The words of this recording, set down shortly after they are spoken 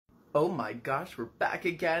Oh my gosh, we're back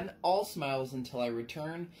again. All Smiles Until I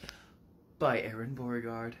Return by Aron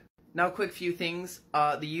Beauregard. Now, quick few things.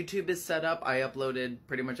 The YouTube is set up. I uploaded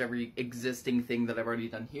pretty much every existing thing that I've already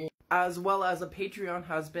done here. As well as a Patreon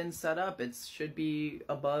has been set up. It should be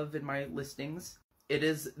above in my listings. It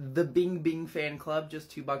is the Bing Bing Fan Club,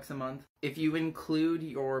 just $2 a month. If you include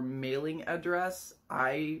your mailing address,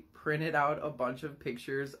 I printed out a bunch of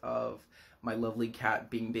pictures of my lovely cat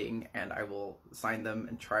Bing Bing, and I will sign them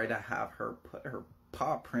and try to have her put her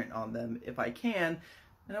paw print on them if I can,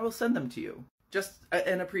 and I will send them to you. Just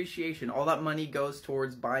an appreciation. All that money goes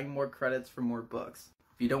towards buying more credits for more books.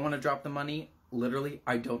 If you don't want to drop the money, literally,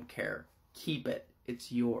 I don't care. Keep it.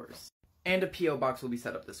 It's yours. And a P.O. box will be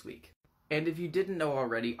set up this week. And if you didn't know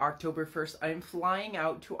already, October 1st, I am flying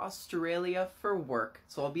out to Australia for work.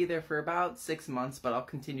 So I'll be there for about 6 months, but I'll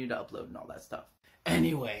continue to upload and all that stuff.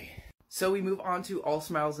 Anyway, so we move on to All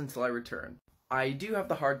Smiles Until I Return. I do have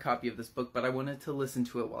the hard copy of this book, but I wanted to listen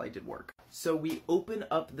to it while I did work. So we open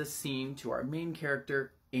up the scene to our main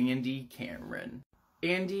character, Andy Cameron.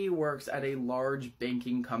 Andy works at a large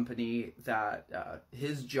banking company that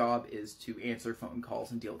his job is to answer phone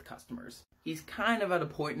calls and deal with customers. He's kind of at a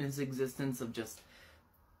point in his existence of just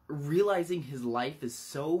realizing his life is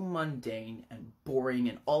so mundane and boring,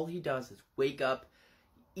 and all he does is wake up,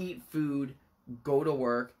 eat food, go to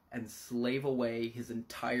work, and slave away his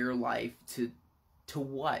entire life to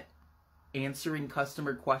what? Answering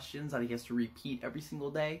customer questions that he has to repeat every single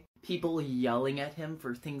day? People yelling at him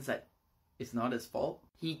for things that is not his fault?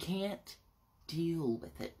 He can't deal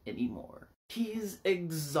with it anymore. He's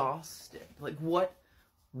exhausted. Like, what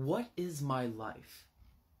is my life?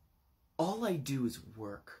 All I do is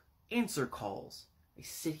work, answer calls. I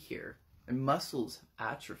sit here. My muscles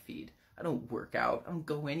have atrophied. I don't work out. I don't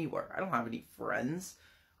go anywhere. I don't have any friends.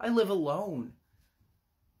 I live alone.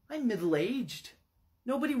 I'm middle-aged.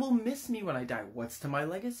 Nobody will miss me when I die. What's to my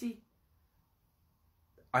legacy?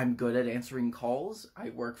 I'm good at answering calls. I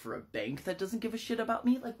work for a bank that doesn't give a shit about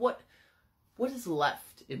me. Like, what is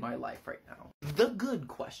left in my life right now? The good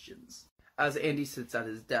questions. As Andy sits at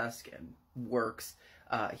his desk and works,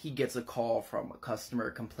 he gets a call from a customer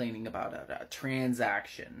complaining about a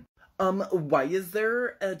transaction. Why is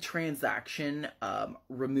there a transaction,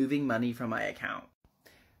 removing money from my account?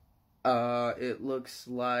 It looks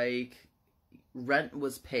like rent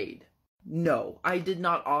was paid. No, I did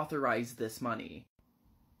not authorize this money.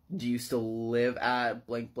 Do you still live at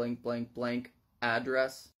blank, blank, blank, blank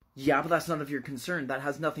address? Yeah, but that's none of your concern. That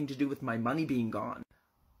has nothing to do with my money being gone.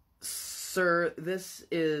 Sir, this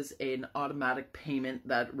is an automatic payment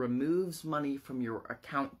that removes money from your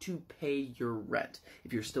account to pay your rent.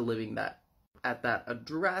 If you're still living at that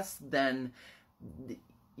address, then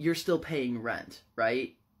you're still paying rent,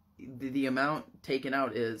 right? The amount taken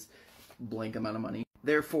out is blank amount of money.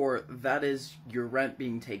 Therefore, that is your rent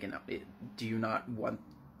being taken out. Do you not want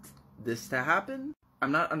this to happen?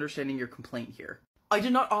 I'm not understanding your complaint here. I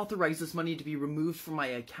did not authorize this money to be removed from my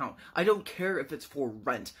account. I don't care if it's for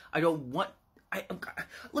rent. I don't want...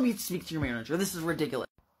 let me speak to your manager. This is ridiculous.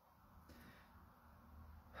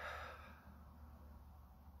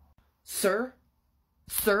 Sir?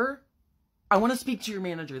 Sir? I want to speak to your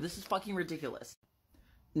manager. This is fucking ridiculous.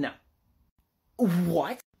 No.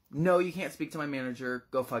 What? No, you can't speak to my manager.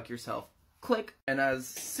 Go fuck yourself. Click. And as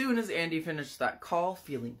soon as Andy finished that call,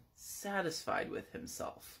 feeling satisfied with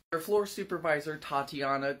himself, our floor supervisor,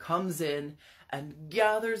 Tatiana, comes in and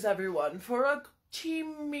gathers everyone for a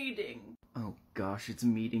team meeting. Oh gosh, it's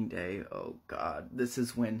meeting day. Oh god. This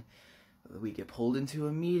is when we get pulled into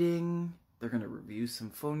a meeting. They're gonna review some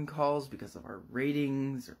phone calls because of our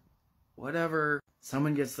ratings or whatever.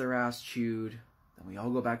 Someone gets their ass chewed. Then we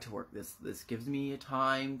all go back to work. This gives me a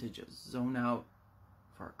time to just zone out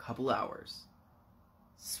for a couple hours.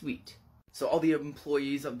 Sweet. So all the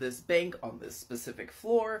employees of this bank on this specific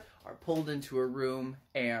floor are pulled into a room,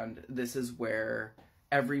 and this is where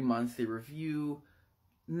every month they review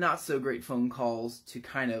not so great phone calls to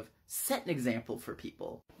kind of set an example for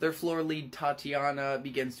people. Their floor lead, Tatiana,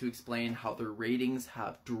 begins to explain how their ratings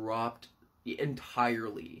have dropped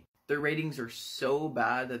entirely. Their ratings are so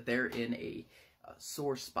bad that they're in a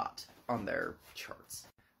sore spot on their charts.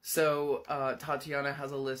 So Tatiana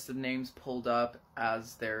has a list of names pulled up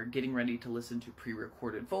as they're getting ready to listen to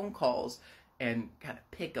pre-recorded phone calls and kind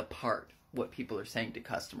of pick apart what people are saying to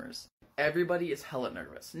customers. Everybody is hella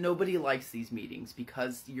nervous. Nobody likes these meetings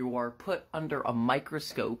because you are put under a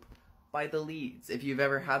microscope by the leads. If you've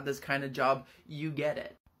ever had this kind of job, you get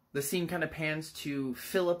it. The scene kind of pans to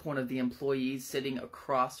Philip, one of the employees sitting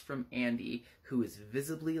across from Andy, who is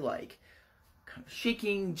visibly like kind of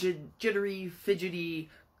shaking, jittery, fidgety,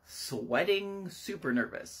 sweating, super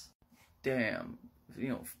nervous. damn,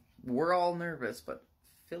 we're all nervous, but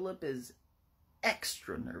Philip is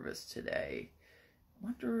extra nervous today.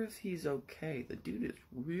 Wonder if he's okay. The dude is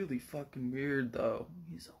really fucking weird, though.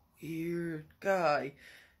 He's a weird guy.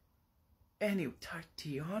 Anyway,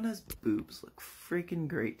 Tatiana's boobs look freaking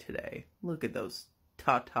great today. Look at those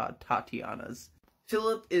Tatianas.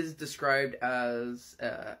 Philip is described as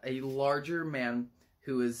a larger man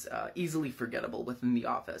who is easily forgettable within the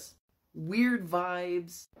office. Weird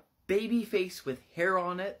vibes, baby face with hair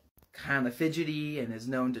on it, kind of fidgety, and is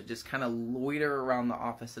known to just kind of loiter around the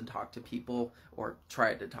office and talk to people, or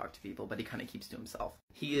try to talk to people, but he kind of keeps to himself.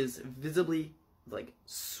 He is visibly, like,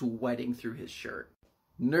 sweating through his shirt,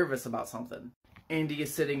 nervous about something. Andy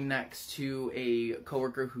is sitting next to a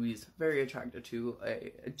coworker who he's very attracted to,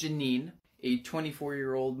 Janine, a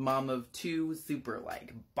 24-year-old mom of two, super,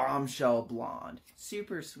 like, bombshell blonde.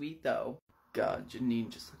 Super sweet, though. God, Janine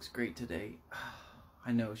just looks great today.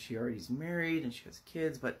 I know she already's married and she has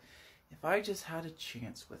kids, but if I just had a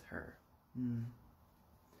chance with her,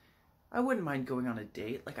 I wouldn't mind going on a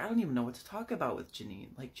date. Like, I don't even know what to talk about with Janine.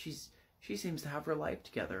 Like, she seems to have her life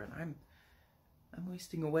together, and I'm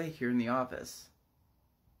wasting away here in the office.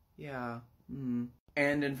 Yeah. And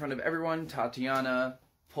in front of everyone, Tatiana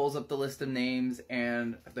pulls up the list of names,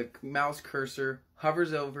 and the mouse cursor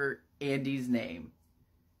hovers over Andy's name.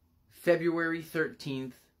 February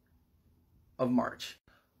 13th of March.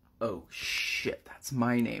 Oh shit, that's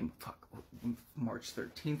my name. Fuck. March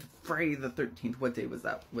 13th, Friday the 13th. What day was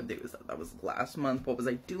that? That was last month. What was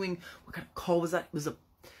I doing? What kind of call was that? It was a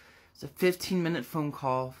 15-minute phone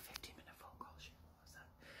call. 15-minute phone call. Shit, what was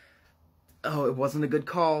that? Oh, it wasn't a good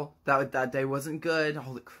call. That day wasn't good.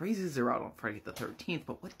 All the crazies are out on Friday the 13th.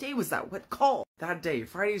 But what day was that? What call? That day.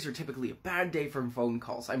 Fridays are typically a bad day for phone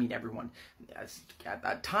calls. I mean, everyone, at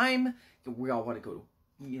that time, we all want to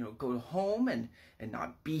go home and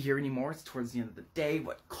not be here anymore. It's towards the end of the day.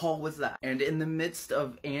 What call was that? And in the midst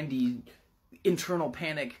of Andy's internal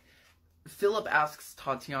panic, Philip asks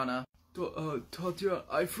Tatiana, Tatiana,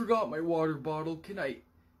 I forgot my water bottle. Can I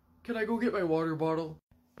go get my water bottle?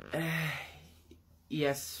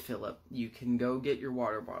 Yes, Philip, you can go get your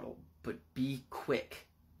water bottle, but be quick,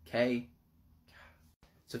 okay?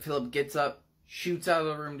 So Philip gets up, shoots out of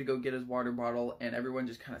the room to go get his water bottle, and everyone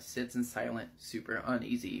just kind of sits in silent, super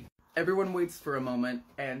uneasy. Everyone waits for a moment,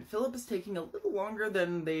 and Philip is taking a little longer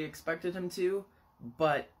than they expected him to,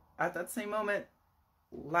 but at that same moment,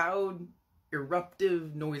 loud,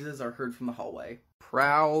 eruptive noises are heard from the hallway.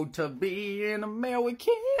 Proud to be an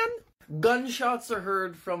American! Gunshots are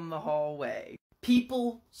heard from the hallway.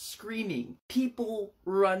 People screaming. People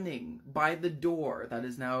running by the door that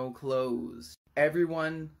is now closed.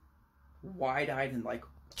 Everyone wide-eyed and like,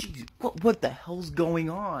 geez, what the hell's going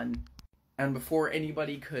on? And before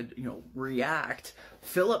anybody could, react,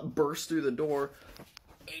 Philip burst through the door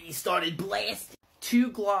and he started blasting.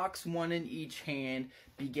 2 Glocks, one in each hand,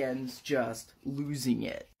 begins just losing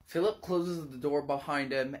it. Philip closes the door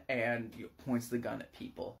behind him and points the gun at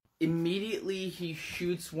people. Immediately, he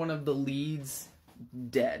shoots one of the leads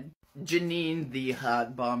dead. Janine, the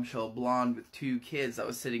hot bombshell blonde with 2 kids that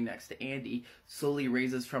was sitting next to Andy, slowly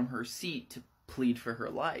raises from her seat to plead for her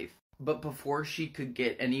life. But before she could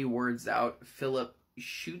get any words out, Philip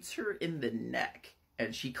shoots her in the neck,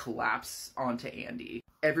 and she collapses onto Andy.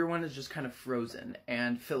 Everyone is just kind of frozen,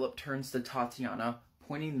 and Philip turns to Tatiana,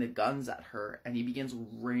 pointing the guns at her, and he begins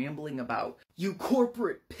rambling about, you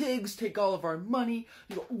corporate pigs take all of our money,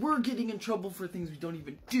 we're getting in trouble for things we don't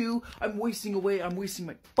even do, I'm wasting away, I'm wasting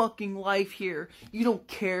my fucking life here, you don't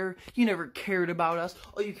care, you never cared about us,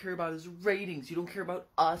 all you care about is ratings, you don't care about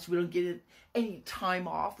us, we don't get any time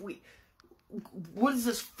off, what is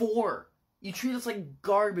this for? You treat us like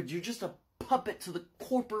garbage, you're just a puppet to the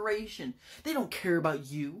corporation, they don't care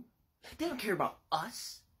about you, they don't care about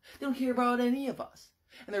us, they don't care about any of us.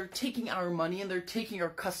 And they're taking our money, and they're taking our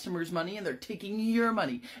customers' money, and they're taking your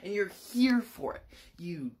money, and you're here for it.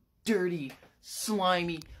 You dirty,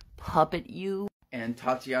 slimy puppet, you. And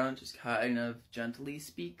Tatiana just kind of gently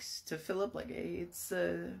speaks to Philip, like, hey, it's,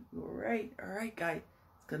 alright, guy.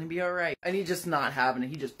 It's gonna be alright. And he's just not having it.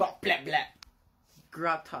 He just, blah, blah, blah.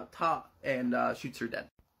 Grat-ta-ta, and, shoots her dead.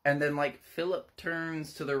 And then, like, Philip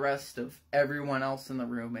turns to the rest of everyone else in the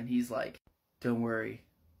room, and he's like, don't worry.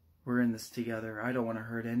 We're in this together. I don't want to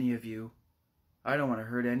hurt any of you. I don't want to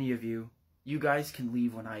hurt any of you. You guys can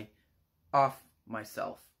leave when I off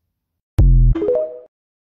myself.